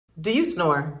Do you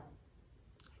snore?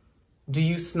 Do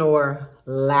you snore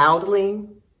loudly?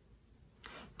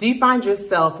 Do you find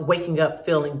yourself waking up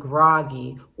feeling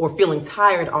groggy or feeling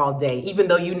tired all day, even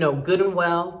though you know good and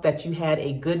well that you had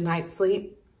a good night's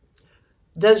sleep?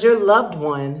 Does your loved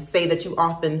one say that you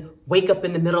often wake up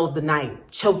in the middle of the night,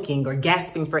 choking or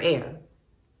gasping for air?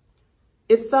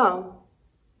 If so,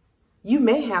 you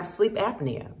may have sleep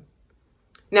apnea.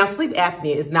 Now, sleep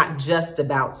apnea is not just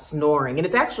about snoring, and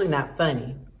it's actually not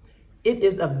funny. It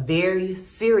is a very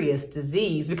serious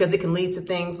disease because it can lead to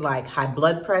things like high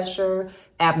blood pressure,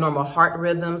 abnormal heart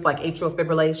rhythms like atrial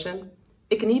fibrillation.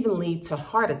 It can even lead to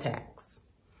heart attacks.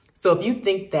 So if you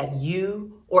think that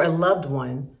you or a loved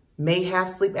one may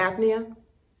have sleep apnea,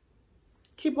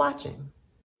 keep watching.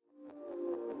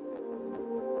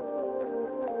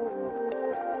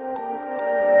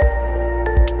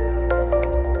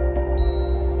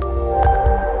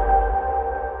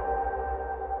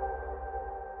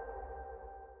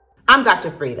 I'm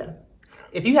Dr. Frita.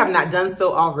 If you have not done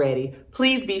so already,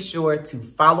 please be sure to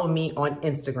follow me on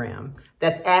Instagram.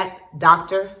 That's at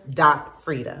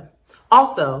dr.frita.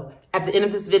 Also, at the end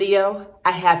of this video,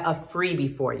 I have a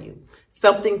freebie for you.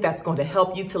 Something that's going to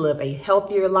help you to live a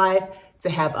healthier life, to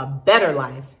have a better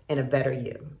life, and a better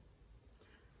you.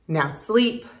 Now,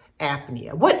 sleep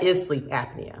apnea. What is sleep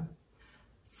apnea?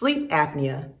 Sleep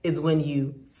apnea is when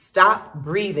you stop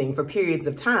breathing for periods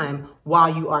of time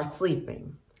while you are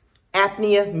sleeping.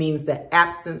 Apnea means the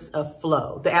absence of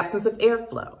flow, the absence of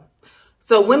airflow.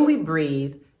 So when we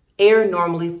breathe, air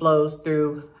normally flows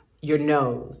through your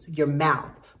nose, your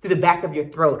mouth, through the back of your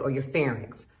throat or your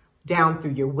pharynx, down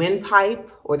through your windpipe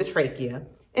or the trachea,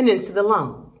 and into the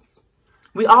lungs.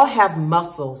 We all have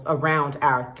muscles around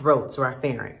our throats or our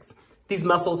pharynx. These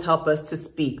muscles help us to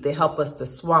speak. They help us to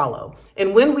swallow.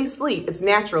 And when we sleep, it's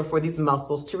natural for these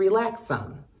muscles to relax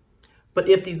some. But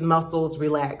if these muscles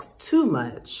relax too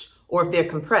much, or if they're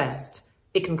compressed,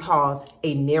 it can cause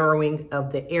a narrowing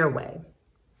of the airway.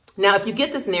 Now, if you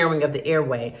get this narrowing of the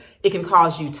airway, it can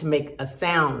cause you to make a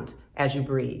sound as you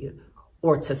breathe,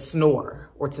 or to snore,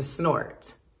 or to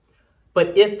snort.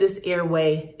 But if this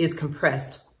airway is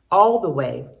compressed all the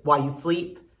way while you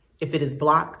sleep, if it is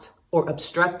blocked or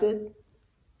obstructed,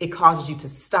 it causes you to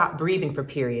stop breathing for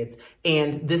periods,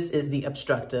 and this is the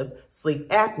obstructive sleep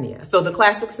apnea. So the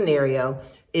classic scenario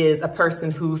is a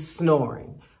person who's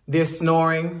snoring. They're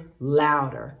snoring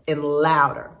louder and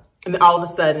louder. And then all of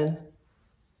a sudden,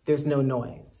 there's no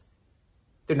noise.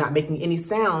 They're not making any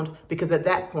sound because at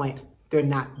that point, they're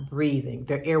not breathing.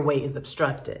 Their airway is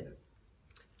obstructed.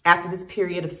 After this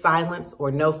period of silence or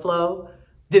no flow,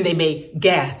 then they may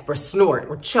gasp or snort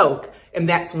or choke. And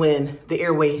that's when the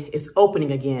airway is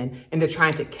opening again and they're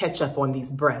trying to catch up on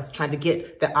these breaths, trying to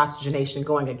get the oxygenation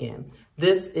going again.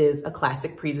 This is a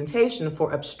classic presentation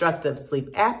for obstructive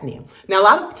sleep apnea. Now, a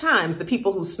lot of times the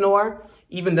people who snore,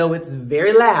 even though it's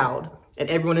very loud and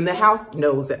everyone in the house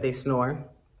knows that they snore,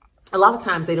 a lot of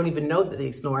times they don't even know that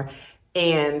they snore.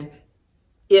 And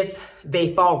if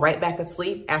they fall right back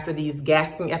asleep after these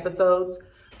gasping episodes,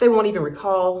 they won't even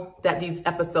recall that these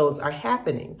episodes are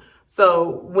happening.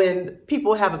 So when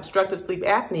people have obstructive sleep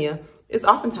apnea, it's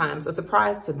oftentimes a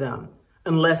surprise to them,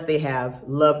 unless they have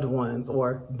loved ones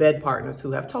or bed partners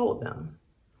who have told them.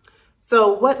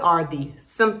 So what are the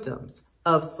symptoms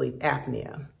of sleep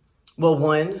apnea? Well,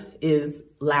 one is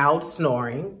loud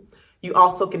snoring. You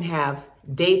also can have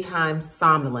daytime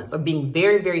somnolence or being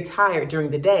very, very tired during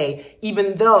the day,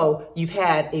 even though you've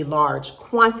had a large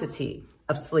quantity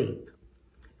of sleep.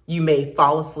 You may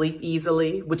fall asleep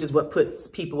easily, which is what puts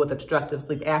people with obstructive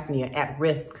sleep apnea at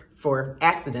risk for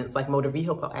accidents like motor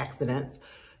vehicle accidents.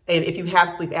 And if you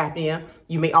have sleep apnea,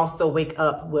 you may also wake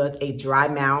up with a dry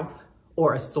mouth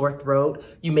or a sore throat.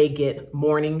 You may get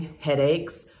morning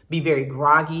headaches, be very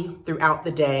groggy throughout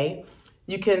the day.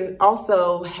 You can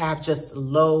also have just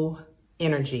low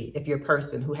energy if you're a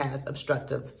person who has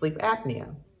obstructive sleep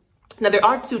apnea. Now, there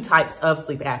are two types of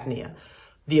sleep apnea.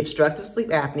 The obstructive sleep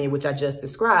apnea, which I just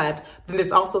described, then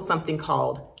there's also something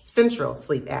called central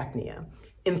sleep apnea.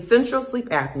 In central sleep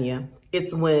apnea,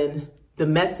 it's when the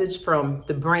message from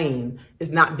the brain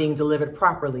is not being delivered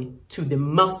properly to the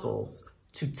muscles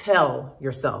to tell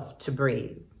yourself to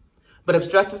breathe. But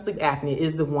obstructive sleep apnea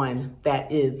is the one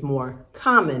that is more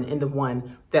common and the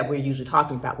one that we're usually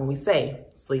talking about when we say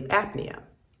sleep apnea.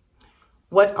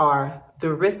 What are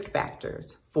the risk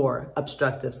factors for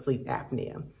obstructive sleep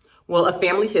apnea? Well, a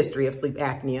family history of sleep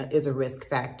apnea is a risk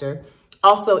factor.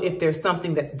 Also, if there's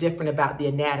something that's different about the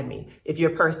anatomy, if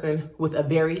you're a person with a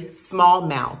very small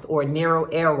mouth or a narrow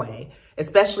airway,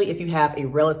 especially if you have a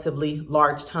relatively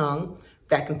large tongue,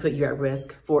 that can put you at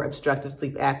risk for obstructive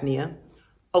sleep apnea.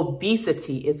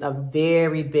 Obesity is a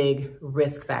very big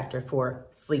risk factor for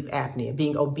sleep apnea,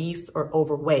 being obese or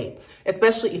overweight,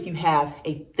 especially if you have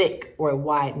a thick or a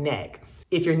wide neck.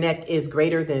 If your neck is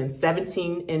greater than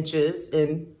 17 inches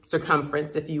in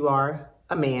circumference, if you are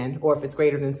a man, or if it's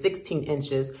greater than 16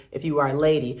 inches, if you are a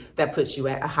lady, that puts you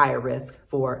at a higher risk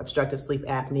for obstructive sleep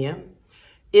apnea.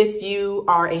 If you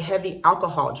are a heavy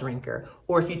alcohol drinker,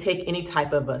 or if you take any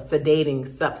type of a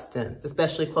sedating substance,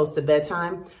 especially close to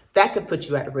bedtime, that could put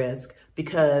you at risk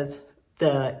because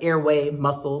the airway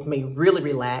muscles may really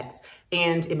relax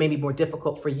and it may be more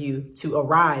difficult for you to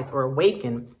arise or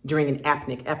awaken during an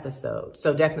apneic episode.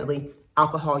 So definitely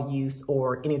alcohol use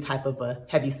or any type of a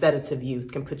heavy sedative use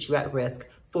can put you at risk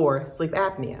for sleep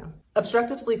apnea.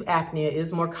 Obstructive sleep apnea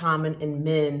is more common in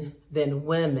men than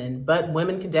women, but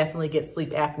women can definitely get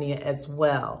sleep apnea as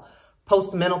well.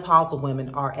 Postmenopausal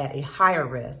women are at a higher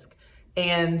risk,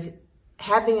 and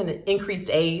having an increased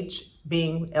age,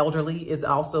 being elderly, is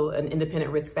also an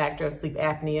independent risk factor of sleep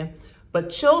apnea. But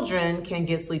children can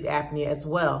get sleep apnea as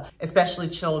well, especially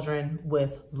children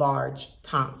with large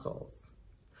tonsils.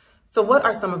 So what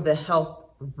are some of the health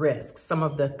risks, some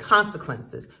of the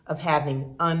consequences of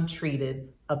having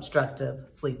untreated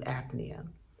obstructive sleep apnea?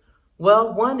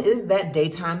 Well, one is that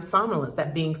daytime somnolence,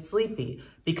 that being sleepy,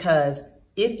 because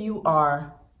if you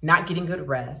are not getting good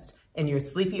rest and you're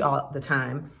sleepy all the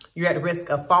time, you're at risk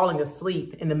of falling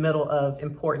asleep in the middle of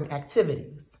important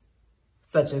activities,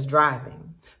 such as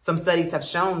driving. Some studies have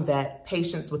shown that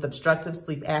patients with obstructive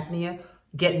sleep apnea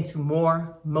get into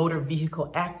more motor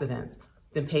vehicle accidents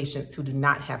than patients who do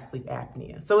not have sleep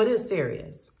apnea. So it is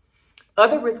serious.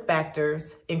 Other risk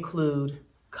factors include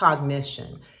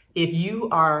cognition. If you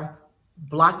are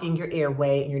blocking your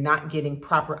airway and you're not getting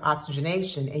proper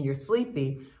oxygenation and you're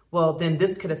sleepy, well, then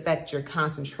this could affect your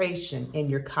concentration and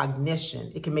your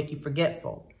cognition. It can make you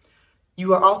forgetful.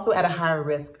 You are also at a higher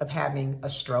risk of having a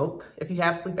stroke if you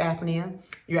have sleep apnea.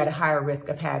 You're at a higher risk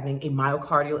of having a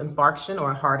myocardial infarction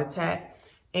or a heart attack.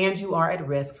 And you are at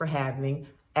risk for having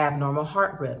abnormal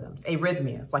heart rhythms,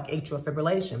 arrhythmias like atrial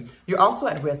fibrillation. You're also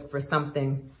at risk for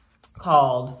something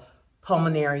called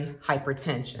pulmonary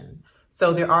hypertension.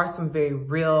 So there are some very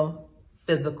real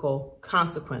physical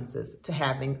consequences to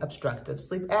having obstructive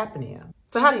sleep apnea.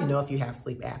 So how do you know if you have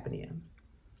sleep apnea?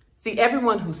 See,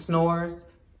 everyone who snores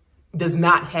does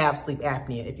not have sleep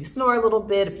apnea. If you snore a little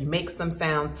bit, if you make some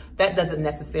sounds, that doesn't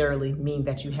necessarily mean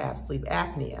that you have sleep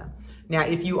apnea. Now,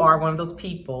 if you are one of those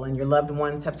people and your loved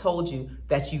ones have told you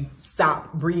that you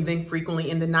stop breathing frequently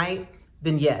in the night,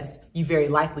 then yes, you very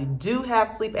likely do have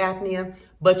sleep apnea,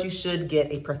 but you should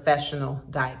get a professional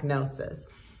diagnosis.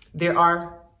 There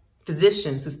are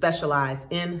physicians who specialize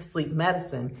in sleep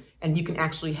medicine, and you can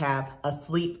actually have a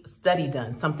sleep study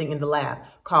done, something in the lab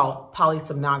called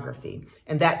polysomnography.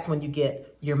 And that's when you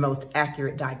get your most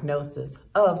accurate diagnosis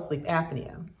of sleep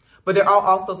apnea. But there are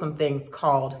also some things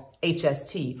called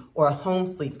HST, or a home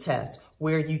sleep test,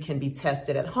 where you can be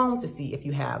tested at home to see if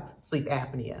you have sleep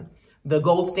apnea. The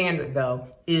gold standard, though,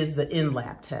 is the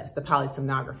in-lab test, the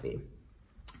polysomnography.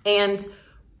 And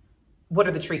what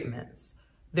are the treatments?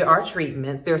 There are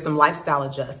treatments. There are some lifestyle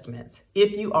adjustments.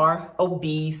 If you are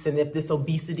obese, and if this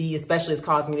obesity especially is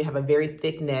causing you to have a very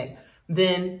thick neck,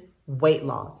 then weight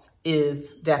loss is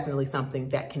definitely something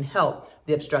that can help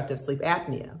the obstructive sleep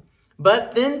apnea.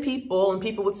 But then people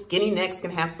with skinny necks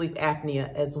can have sleep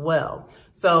apnea as well.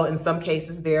 So in some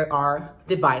cases, there are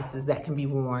devices that can be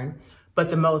worn,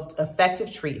 but the most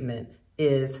effective treatment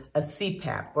is a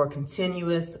CPAP, or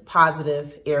continuous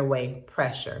positive airway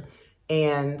pressure.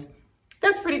 And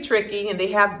that's pretty tricky, and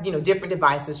they have, different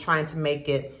devices trying to make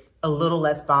it a little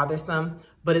less bothersome,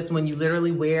 but it's when you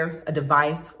literally wear a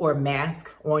device or a mask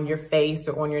on your face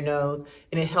or on your nose,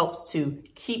 and it helps to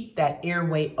keep that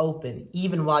airway open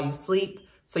even while you sleep,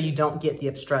 so you don't get the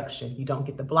obstruction, you don't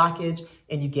get the blockage,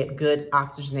 and you get good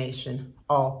oxygenation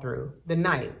all through the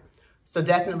night. So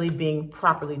definitely being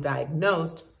properly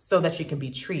diagnosed so that you can be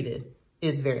treated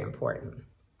is very important.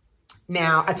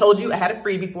 Now, I told you I had a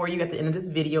freebie for you at the end of this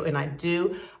video, and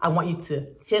I want you to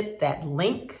hit that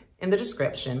link in the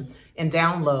description and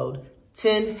download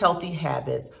 10 healthy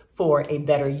habits for a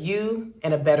better you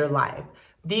and a better life.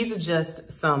 These are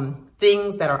just some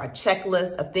things that are a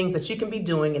checklist of things that you can be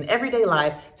doing in everyday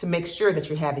life to make sure that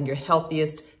you're having your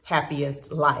healthiest,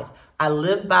 happiest life. I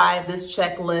live by this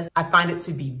checklist. I find it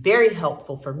to be very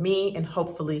helpful for me, and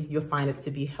hopefully you'll find it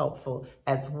to be helpful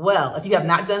as well. If you have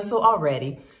not done so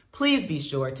already, Please be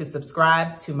sure to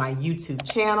subscribe to my YouTube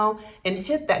channel and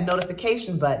hit that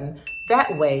notification button.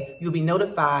 That way you'll be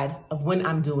notified of when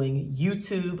I'm doing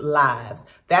YouTube Lives.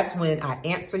 That's when I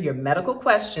answer your medical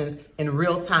questions in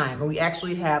real time, and we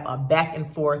actually have a back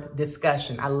and forth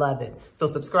discussion. I love it. So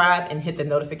subscribe and hit the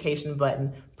notification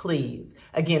button, please.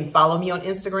 Again, follow me on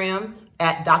Instagram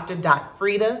at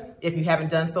dr.frita if you haven't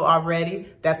done so already.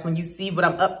 That's when you see what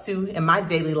I'm up to in my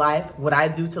daily life, what I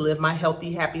do to live my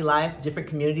healthy, happy life, different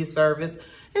community service,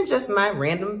 and just my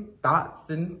random thoughts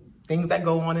and things that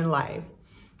go on in life.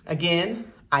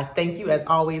 Again, I thank you as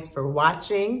always for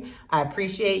watching. I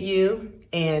appreciate you.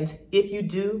 And if you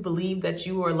do believe that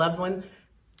you or a loved one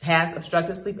has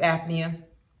obstructive sleep apnea,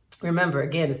 remember,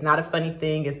 again, it's not a funny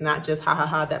thing. It's not just ha ha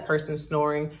ha, that person's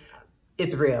snoring.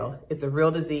 It's real. It's a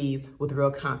real disease with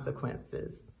real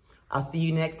consequences. I'll see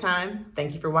you next time.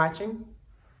 Thank you for watching.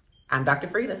 I'm Dr.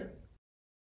 Frita.